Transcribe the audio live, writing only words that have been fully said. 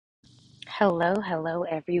Hello,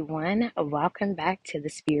 everyone. Welcome back to the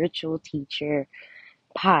Spiritual Teacher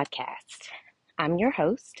Podcast. I'm your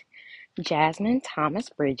host, Jasmine Thomas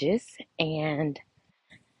Bridges, and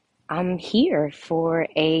I'm here for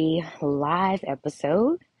a live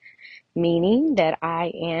episode, meaning that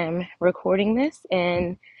I am recording this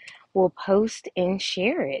and will post and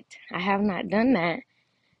share it. I have not done that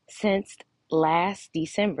since last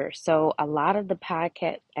December. So, a lot of the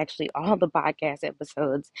podcast, actually, all the podcast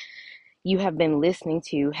episodes you have been listening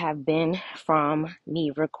to have been from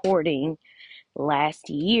me recording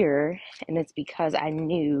last year, and it's because I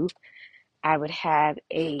knew I would have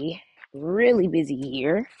a really busy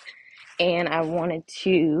year, and I wanted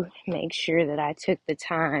to make sure that I took the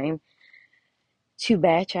time to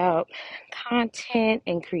batch out content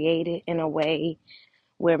and create it in a way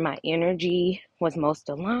where my energy was most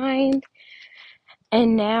aligned.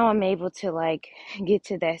 And now I'm able to get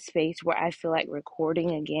to that space where I feel like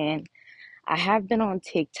recording again. I have been on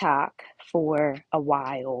TikTok for a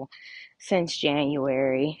while, since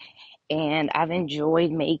January, and I've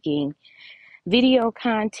enjoyed making video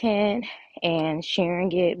content and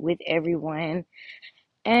sharing it with everyone.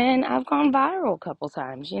 And I've gone viral a couple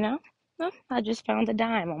times. Well, I just found a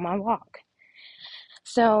dime on my walk.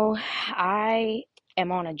 So I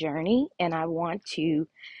am on a journey, and I want to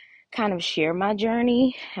kind of share my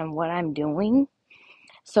journey and what I'm doing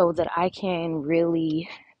so that I can really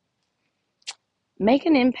make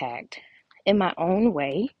an impact in my own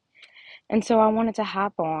way. And so I wanted to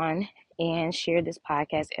hop on and share this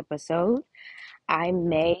podcast episode. I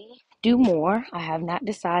may do more. I have not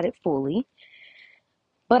decided fully,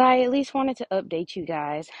 but I at least wanted to update you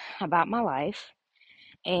guys about my life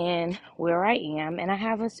and where I am. And I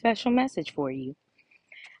have a special message for you.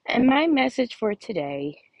 And my message for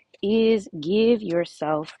today is give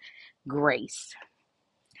yourself grace.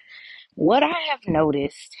 What I have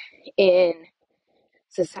noticed in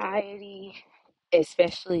society,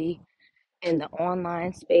 especially in the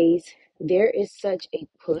online space, there is such a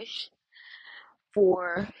push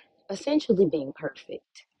for essentially being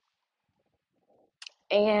perfect.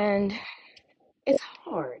 And it's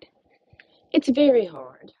hard. It's very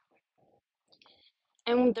hard.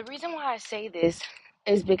 And the reason why I say this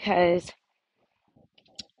is because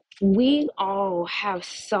we all have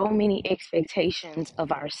so many expectations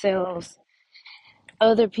of ourselves.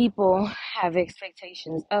 Other people have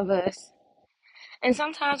expectations of us. And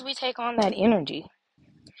sometimes we take on that energy.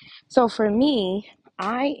 So for me,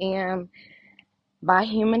 I am, by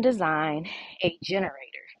human design, a generator.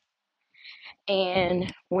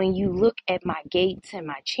 And when you look at my gates and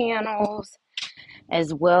my channels,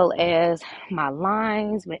 as well as my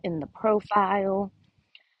lines within the profile,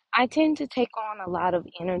 I tend to take on a lot of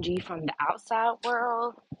energy from the outside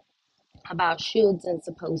world about shoulds and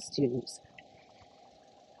supposed tos.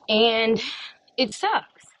 And it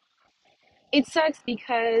sucks. It sucks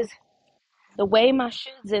because the way my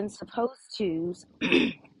shoulds and supposed tos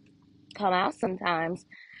come out sometimes,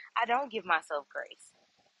 I don't give myself grace.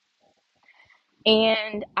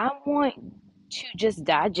 And I want to just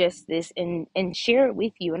digest this and share it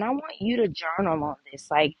with you. And I want you to journal on this.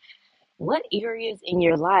 Like, what areas in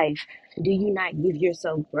your life do you not give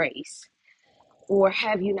yourself grace? Or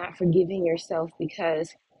have you not forgiven yourself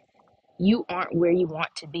because you aren't where you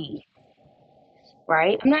want to be?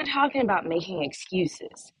 Right? I'm not talking about making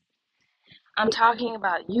excuses. I'm talking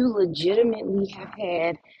about you legitimately have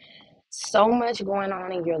had so much going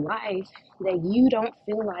on in your life that you don't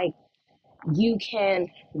feel like you can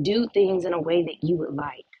do things in a way that you would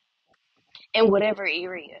like in whatever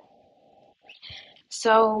area.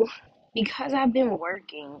 So, because I've been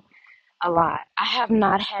working a lot, I have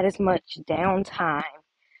not had as much downtime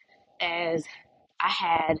as I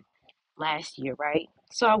had last year, right?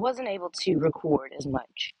 So I wasn't able to record as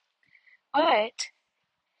much. But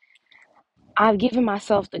I've given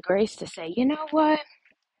myself the grace to say, you know what?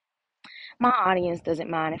 My audience doesn't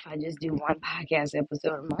mind if I just do one podcast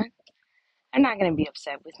episode a month. They're not going to be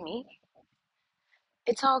upset with me.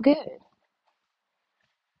 It's all good.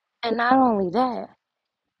 And not only that,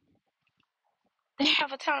 they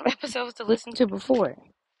have a ton of episodes to listen to before.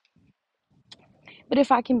 But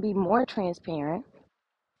if I can be more transparent,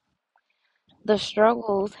 the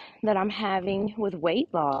struggles that I'm having with weight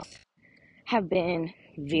loss have been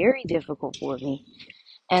very difficult for me.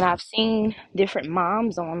 And I've seen different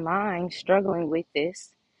moms online struggling with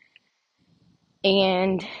this.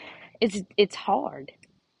 And it's hard.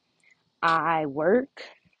 I work,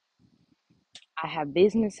 I have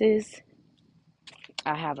businesses,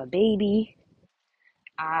 I have a baby,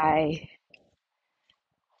 I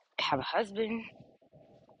have a husband,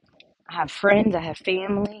 I have friends, I have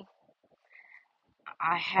family,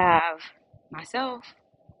 I have myself.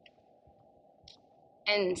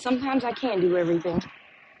 And sometimes I can't do everything.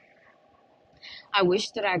 I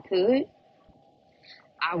wish that I could.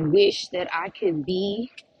 I wish that I could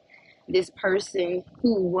be this person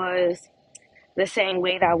who was the same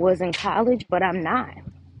weight I was in college, but I'm not.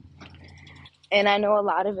 And I know a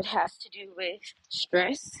lot of it has to do with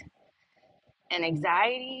stress and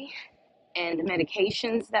anxiety and the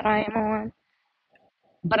medications that I am on.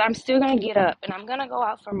 But I'm still going to get up and I'm going to go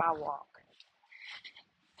out for my walk.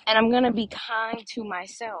 And I'm going to be kind to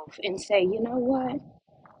myself and say, you know what?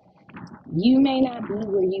 You may not be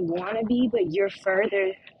where you want to be, but you're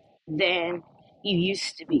further than you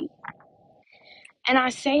used to be. And I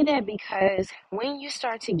say that because when you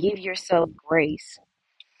start to give yourself grace,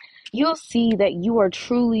 you'll see that you are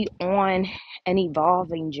truly on an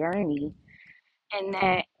evolving journey, and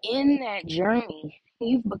that in that journey,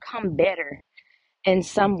 you've become better in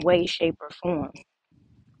some way, shape, or form.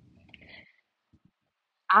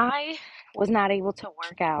 I was not able to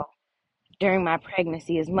work out during my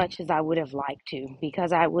pregnancy as much as I would have liked to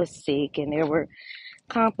because I was sick and there were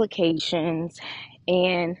complications.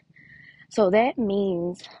 And so that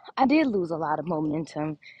means I did lose a lot of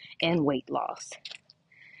momentum and weight loss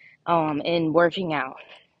in working out.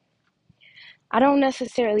 I don't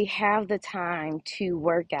necessarily have the time to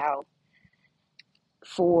work out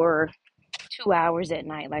for 2 hours at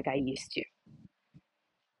night like I used to.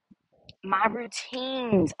 My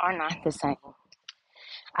routines are not the same.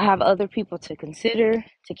 I have other people to consider,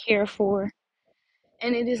 to care for,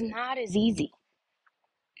 and it is not as easy.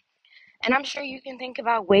 And I'm sure you can think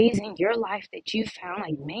about ways in your life that you found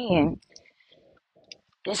like, man,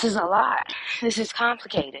 this is a lot. This is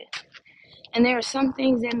complicated. And there are some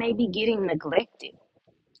things that may be getting neglected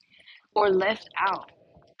or left out.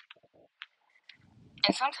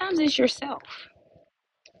 And sometimes it's yourself.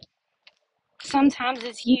 Sometimes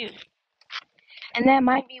it's you. And that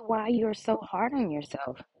might be why you're so hard on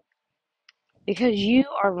yourself. Because you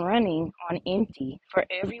are running on empty for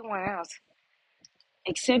everyone else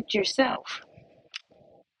except yourself.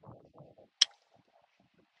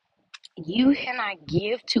 You cannot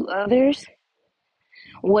give to others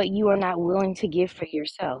what you are not willing to give for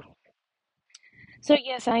yourself. So,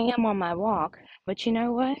 yes, I am on my walk, but you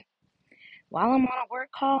know what? While I'm on a work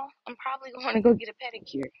call, I'm probably going to go get a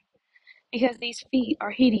pedicure because these feet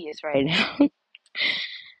are hideous right now.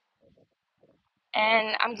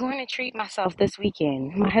 And I'm going to treat myself this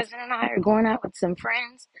weekend. My husband and I are going out with some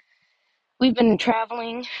friends. We've been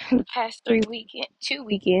traveling the past 2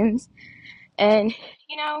 weekends, and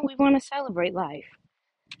we want to celebrate life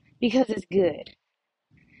because it's good.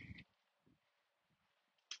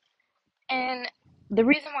 And the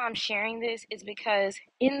reason why I'm sharing this is because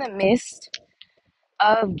in the midst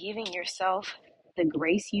of giving yourself the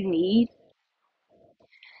grace you need,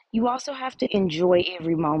 you also have to enjoy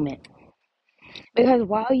every moment. Because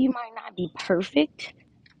while you might not be perfect,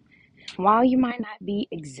 while you might not be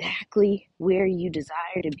exactly where you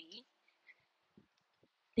desire to be,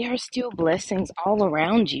 there are still blessings all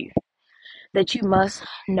around you that you must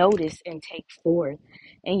notice and take forth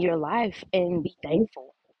in your life and be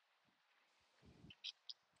thankful.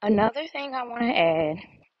 Another thing I want to add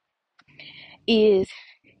is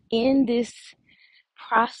in this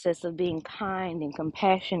process of being kind and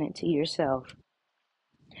compassionate to yourself,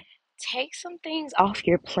 take some things off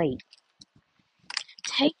your plate.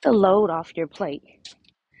 Take the load off your plate.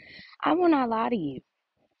 I will not lie to you.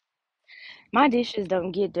 My dishes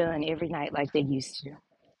don't get done every night like they used to.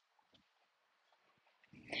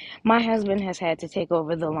 My husband has had to take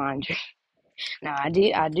over the laundry. Now I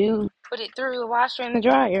do put it through the washer and the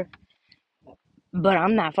dryer, but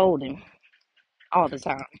I'm not folding all the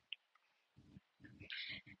time.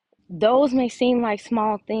 Those may seem like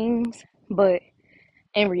small things, but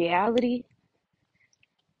in reality,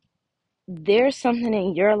 there's something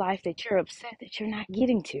in your life that you're upset that you're not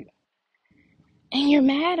getting to. And you're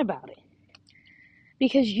mad about it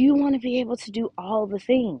because you want to be able to do all the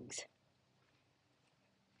things.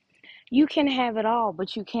 You can have it all,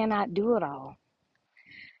 but you cannot do it all.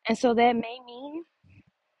 And so that may mean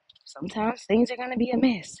sometimes things are going to be a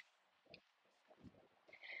mess.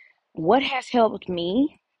 What has helped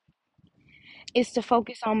me is to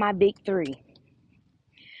focus on my big three.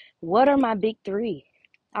 What are my big three?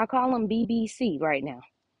 I call them BBC right now.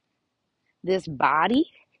 This body,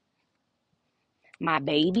 my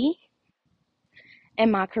baby,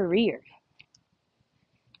 and my career.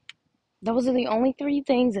 Those are the only three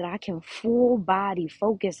things that I can full body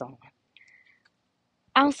focus on.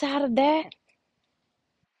 Outside of that,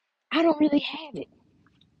 I don't really have it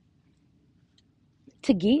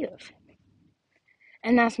to give.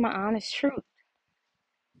 And that's my honest truth.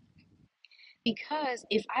 Because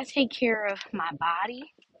if I take care of my body,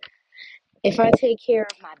 if I take care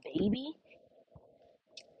of my baby,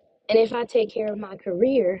 and if I take care of my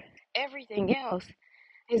career, everything else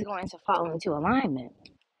is going to fall into alignment.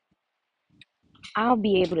 I'll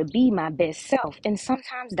be able to be my best self. And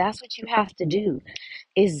sometimes that's what you have to do,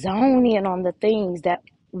 is zone in on the things that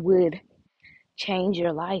would change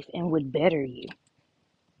your life and would better you.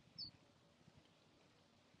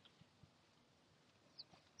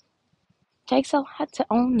 Takes a lot to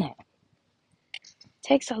own that.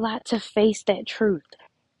 Takes a lot to face that truth.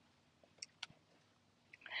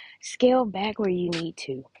 Scale back where you need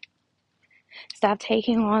to. Stop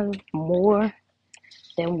taking on more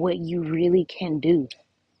than what you really can do.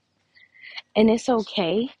 And it's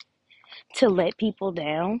okay to let people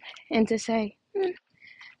down and to say,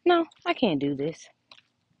 no, I can't do this.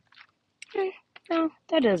 No,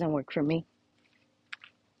 that doesn't work for me.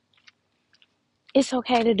 It's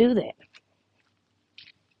okay to do that.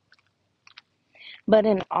 But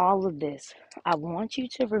in all of this, I want you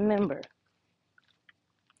to remember,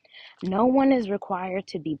 no one is required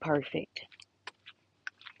to be perfect.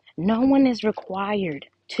 No one is required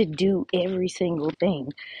to do every single thing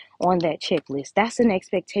on that checklist. That's an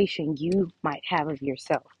expectation you might have of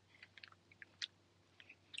yourself.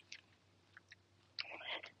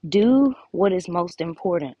 Do what is most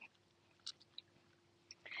important.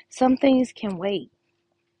 Some things can wait.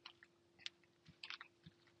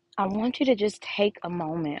 I want you to just take a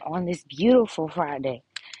moment on this beautiful Friday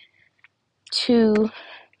to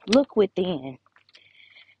look within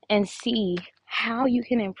and see how you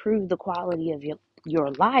can improve the quality of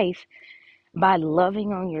your life by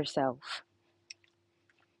loving on yourself,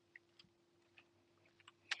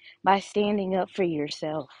 by standing up for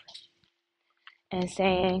yourself and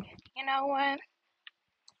saying, you know what,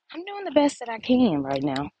 I'm doing the best that I can right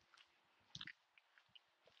now.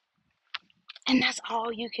 And that's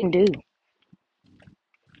all you can do.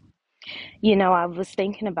 You know, I was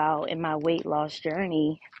thinking about in my weight loss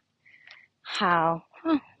journey how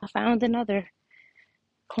I found another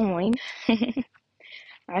coin. I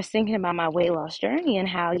was thinking about my weight loss journey and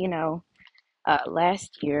how,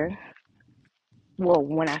 last year, well,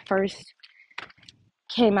 when I first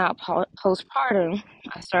came out postpartum,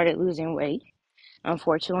 I started losing weight.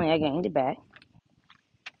 Unfortunately, I gained it back.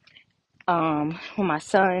 When my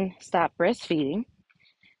son stopped breastfeeding,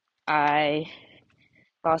 I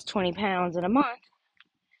lost 20 pounds in a month.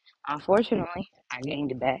 Unfortunately, I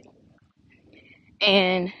gained it back.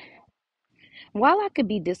 And while I could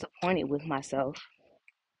be disappointed with myself,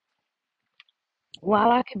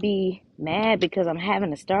 while I could be mad because I'm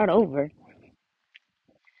having to start over,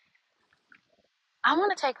 I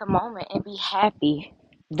want to take a moment and be happy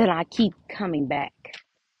that I keep coming back.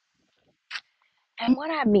 And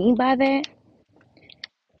what I mean by that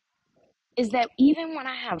is that even when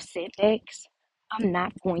I have setbacks, I'm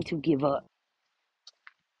not going to give up.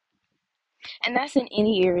 And that's in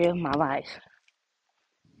any area of my life.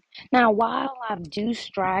 Now, while I do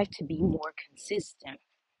strive to be more consistent,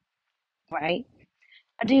 right?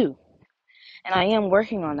 I do. And I am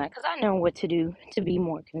working on that because I know what to do to be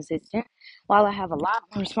more consistent. While I have a lot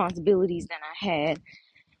more responsibilities than I had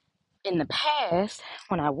in the past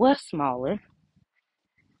when I was smaller,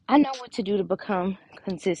 I know what to do to become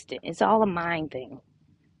consistent. It's all a mind thing.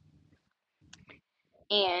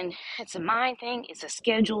 And it's a mind thing, it's a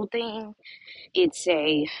schedule thing, it's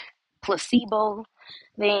a placebo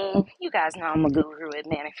thing. You guys know I'm a guru at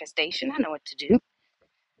manifestation. I know what to do.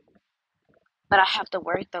 But I have to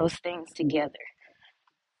work those things together,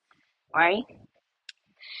 right?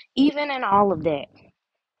 Even in all of that,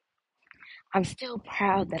 I'm still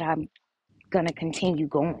proud that I'm going to continue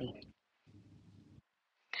going.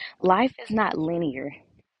 Life is not linear.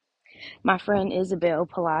 My friend Isabel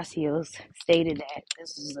Palacios stated that.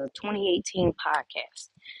 This is a 2018 podcast.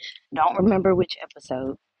 Don't remember which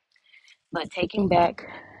episode, but Taking Back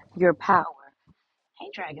Your Power. Hey,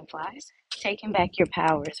 dragonflies. Taking Back Your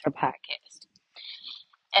Power is her podcast.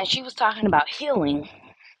 And she was talking about healing,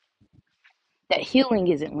 that healing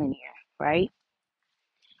isn't linear, right?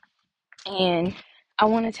 And I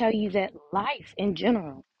want to tell you that life in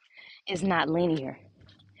general is not linear.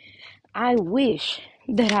 I wish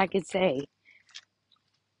that I could say,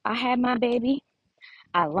 I had my baby,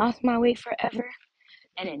 I lost my weight forever,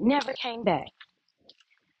 and it never came back.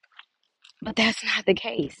 But that's not the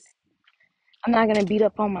case. I'm not going to beat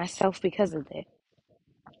up on myself because of that.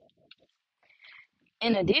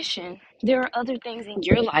 In addition, there are other things in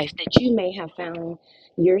your life that you may have found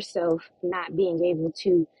yourself not being able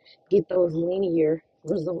to get those linear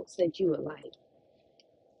results that you would like.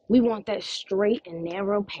 We want that straight and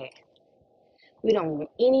narrow path. We don't want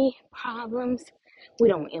any problems. We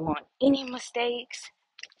don't want any mistakes.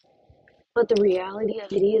 But the reality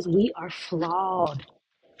of it is, we are flawed.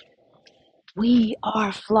 We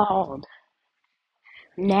are flawed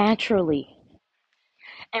naturally.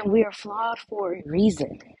 And we are flawed for a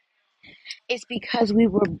reason. It's because we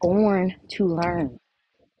were born to learn.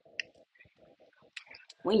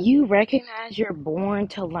 When you recognize you're born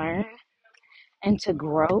to learn and to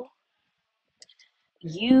grow,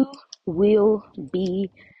 you will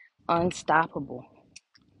be unstoppable.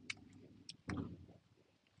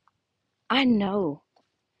 I know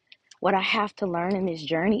what I have to learn in this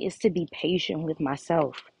journey is to be patient with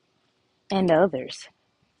myself and others.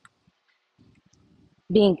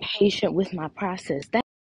 Being patient with my process.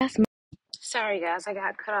 That's my... Sorry guys, I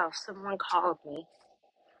got cut off. Someone called me.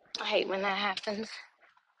 I hate when that happens.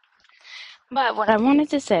 But what I wanted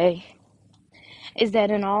to say is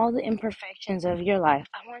that in all the imperfections of your life,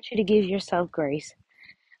 I want you to give yourself grace.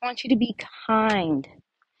 I want you to be kind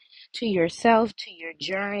to yourself, to your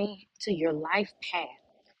journey, to your life path.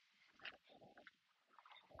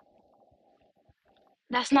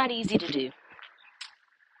 That's not easy to do.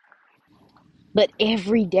 But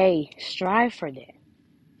every day, strive for that.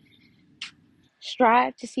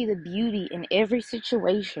 Strive to see the beauty in every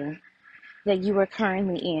situation that you are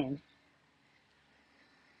currently in.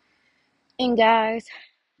 And guys,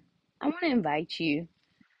 I want to invite you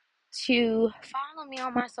to follow me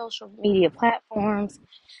on my social media platforms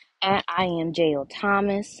at I am JL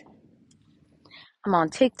Thomas. I'm on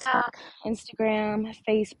TikTok, Instagram,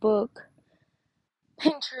 Facebook,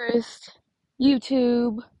 Pinterest,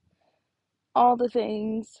 YouTube, all the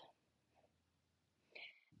things.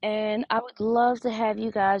 And I would love to have you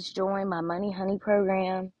guys join my Money Honey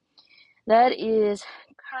program. That is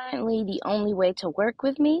currently the only way to work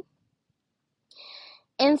with me.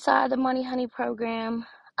 Inside the Money Honey program,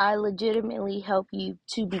 I legitimately help you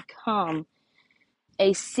to become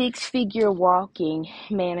a six-figure walking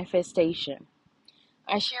manifestation.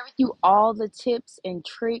 I share with you all the tips and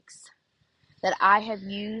tricks that I have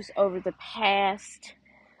used over the past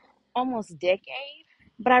almost decade,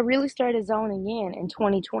 but I really started zoning in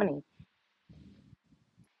 2020.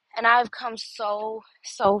 And I've come so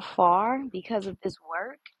far because of this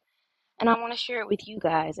work, and I want to share it with you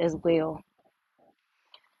guys as well.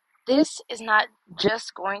 This is not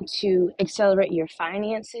just going to accelerate your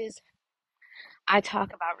finances. I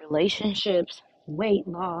talk about relationships, weight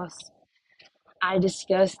loss. I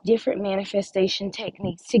discuss different manifestation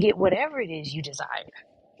techniques to get whatever it is you desire.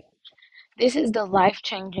 This is the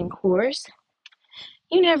life-changing course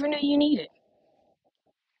you never knew you needed.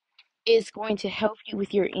 It's going to help you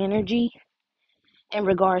with your energy in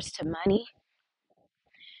regards to money,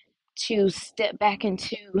 to step back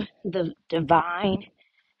into the divine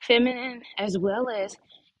feminine, as well as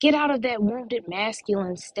get out of that wounded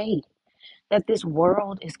masculine state that this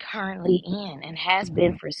world is currently in and has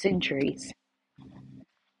been for centuries.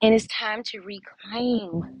 And it's time to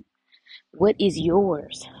reclaim what is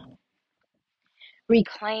yours.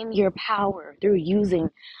 Reclaim your power through using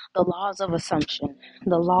the laws of assumption,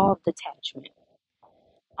 the law of detachment.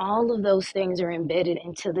 All of those things are embedded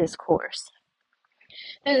into this course.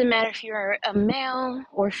 Doesn't matter if you're a male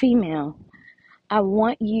or female. I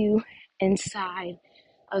want you inside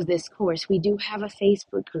of this course. We do have a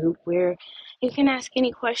Facebook group where you can ask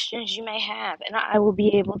any questions you may have, and I will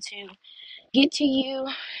be able to get to you,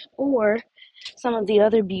 or some of the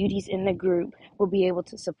other beauties in the group will be able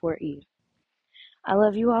to support you. I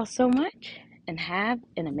love you all so much, and have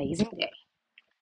an amazing day.